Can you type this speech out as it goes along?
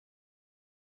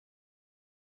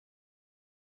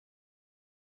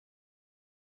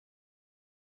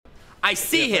I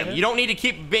see him. You don't need to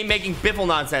keep making biffle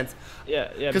nonsense.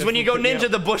 Yeah. Because when you go ninja,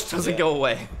 the bush doesn't go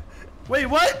away. Wait,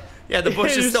 what? Yeah, the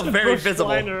bush is still very visible.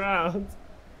 Flying around.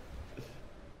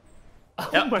 Oh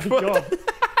Yep. my god.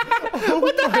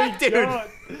 What the heck, dude? God.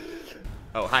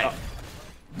 Oh, hi.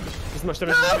 This much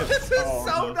damage. No, this is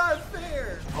so not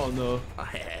fair. Oh no.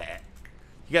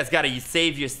 You guys gotta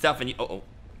save your stuff and you. Oh,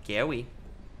 Garry.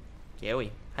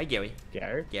 Garry. Hi, Garry.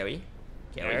 Gary. Gary.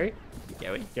 Gary.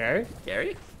 Gary. Gary.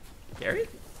 Gary. Gary.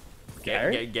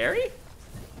 Gary. Gary.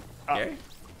 Gary.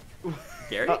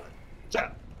 Gary.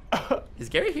 Is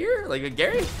Gary here? Like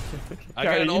Gary? I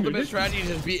got an ultimate strategy to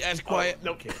just be as quiet.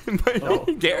 No.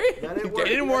 Gary? It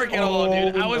didn't work at all,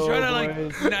 dude. I was trying to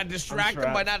boys. like not distract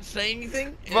him by not saying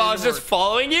anything. Well, I was just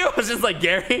following you. I was just like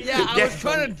Gary. Yeah, I was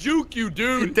trying to juke you,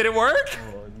 dude. Did it work?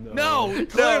 Oh, No,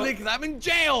 clearly, because I'm in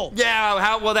jail.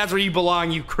 Yeah. Well, that's where you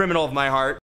belong, you criminal of my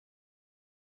heart.